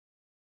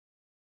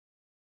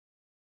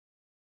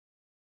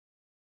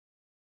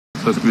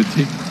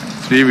Sasmiti,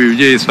 Sri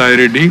Vijay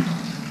Saireddy.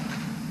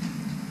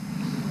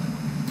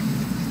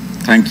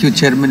 Thank you,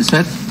 Chairman,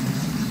 sir.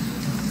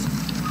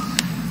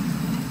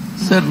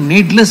 Sir,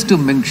 needless to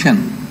mention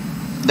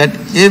that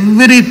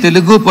every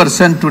Telugu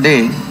person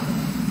today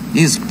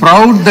is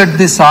proud that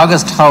this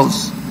August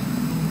House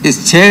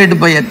is chaired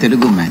by a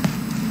Telugu man.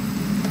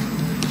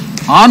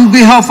 On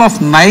behalf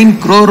of 9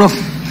 crore of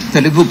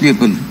Telugu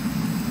people,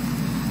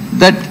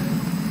 that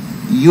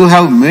you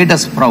have made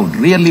us proud,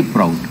 really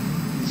proud.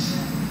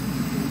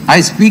 I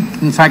speak,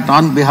 in fact,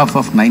 on behalf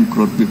of 9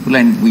 crore people,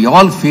 and we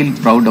all feel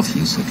proud of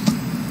you, sir.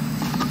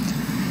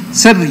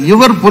 Sir,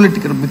 your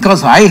political,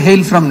 because I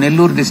hail from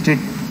Nellore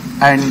district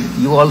and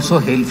you also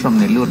hail from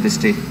Nellore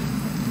district,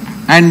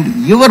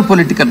 and your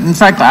political, in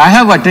fact, I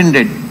have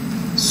attended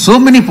so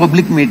many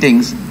public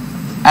meetings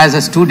as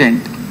a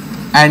student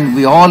and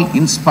we all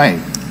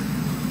inspired.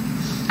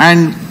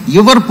 And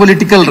your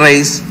political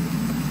rise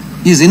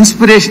is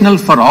inspirational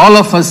for all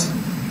of us,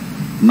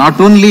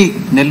 not only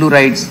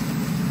Nelloreites,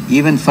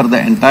 even for the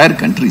entire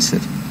country, sir.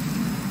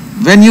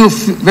 When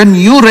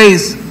you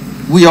rise,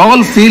 we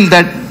all feel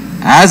that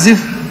as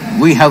if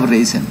we have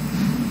risen.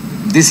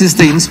 This is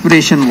the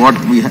inspiration what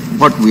we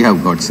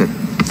have got, sir.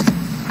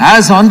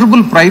 As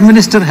Honorable Prime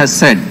Minister has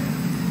said,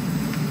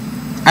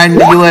 and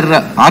your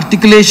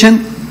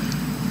articulation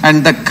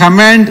and the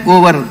command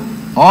over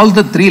all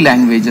the 3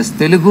 languages,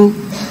 Telugu,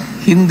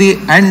 Hindi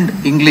and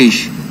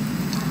English,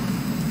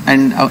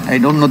 and I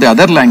don't know the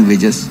other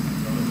languages,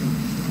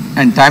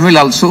 and Tamil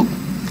also,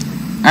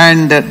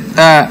 and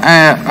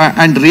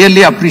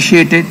really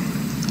appreciated.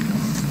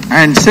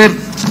 And sir,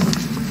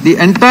 the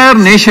entire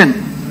nation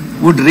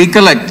would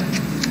recollect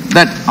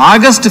that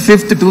August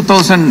 5th,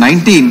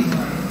 2019,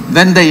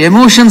 when the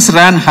emotions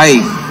ran high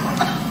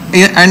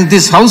and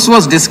this House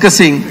was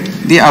discussing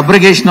the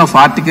abrogation of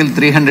Article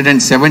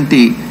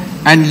 370,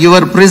 and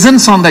your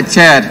presence on the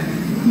chair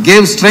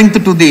gave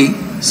strength to the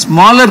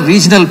smaller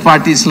regional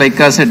parties like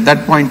us at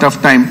that point of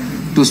time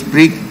to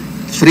speak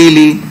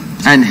freely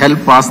and help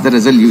pass the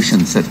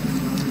resolution, sir.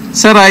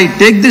 Sir, I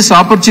take this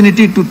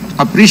opportunity to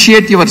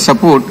appreciate your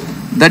support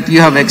that you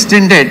have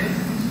extended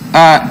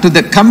to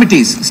the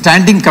committees,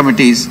 standing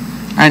committees,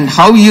 and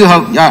how you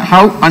have,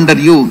 how under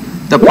you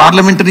the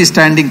parliamentary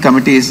standing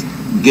committees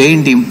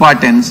gained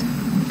importance,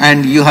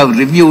 and you have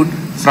reviewed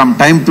from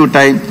time to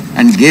time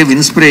and gave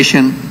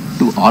inspiration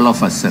to all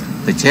of us, sir,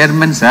 the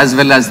chairmen as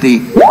well as the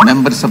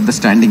members of the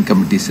standing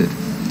committee, sir.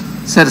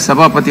 Sir,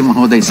 Sabhapati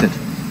Mahoday, sir.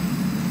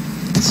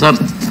 Sir,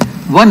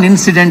 one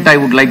incident I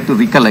would like to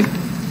recollect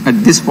at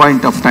this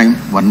point of time.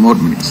 1 more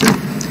minute, sir.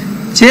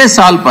 6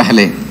 साल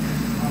पहले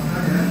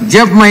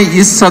जब मैं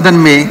इस सदन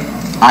में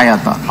आया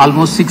था,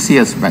 almost 6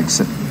 years back,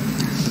 sir,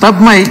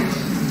 तब मैं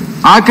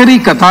आखिरी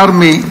कतार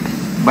में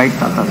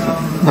बैठता था, sir,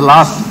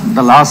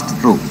 the last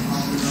row.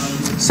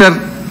 Sir,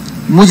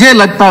 मुझे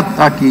लगता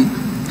था कि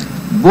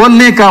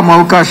बोलने का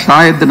मौका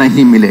शायद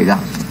नहीं मिलेगा.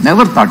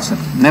 Never thought, sir,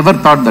 never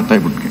thought that I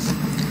would get.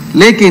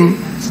 लेकिन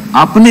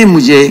आपने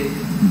मुझे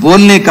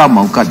बोलने का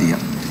मौका दिया.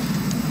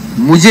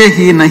 मुझे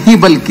ही नहीं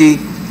बल्कि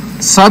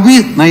सभी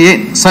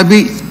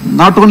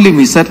not only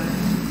me, sir,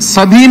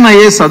 सभी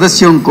नए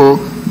सदस्यों को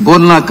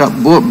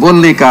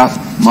बोलने का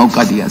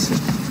मौका दिया, सर.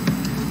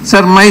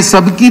 सर, मैं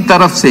सबकी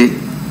तरफ से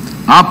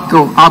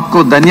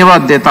आपको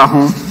धन्यवाद देता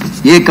हूं.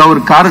 एक और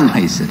कारण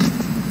है, सर,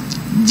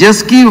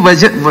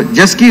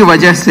 जिसकी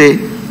वजह से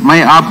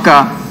मैं आपका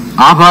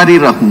आभारी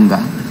रहूंगा.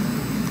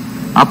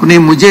 आपने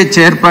मुझे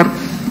चेयर पर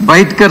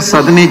बैठकर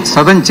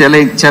सदन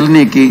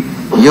चलने की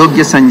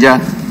योग्य समझा,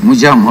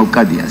 मुझे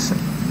मौका दिया, सर.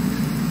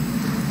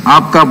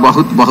 आपका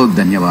बहुत बहुत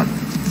धन्यवाद,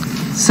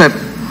 सर.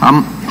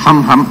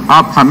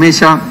 आप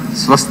हमेशा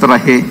स्वस्थ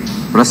रहे,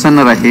 प्रसन्न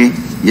रहे,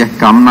 यह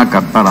कामना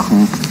करता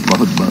रहूं.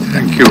 बहुत बहुत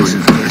thank you.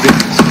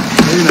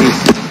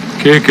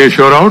 K.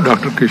 Keshav Rao,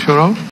 Dr. Keshav Rao.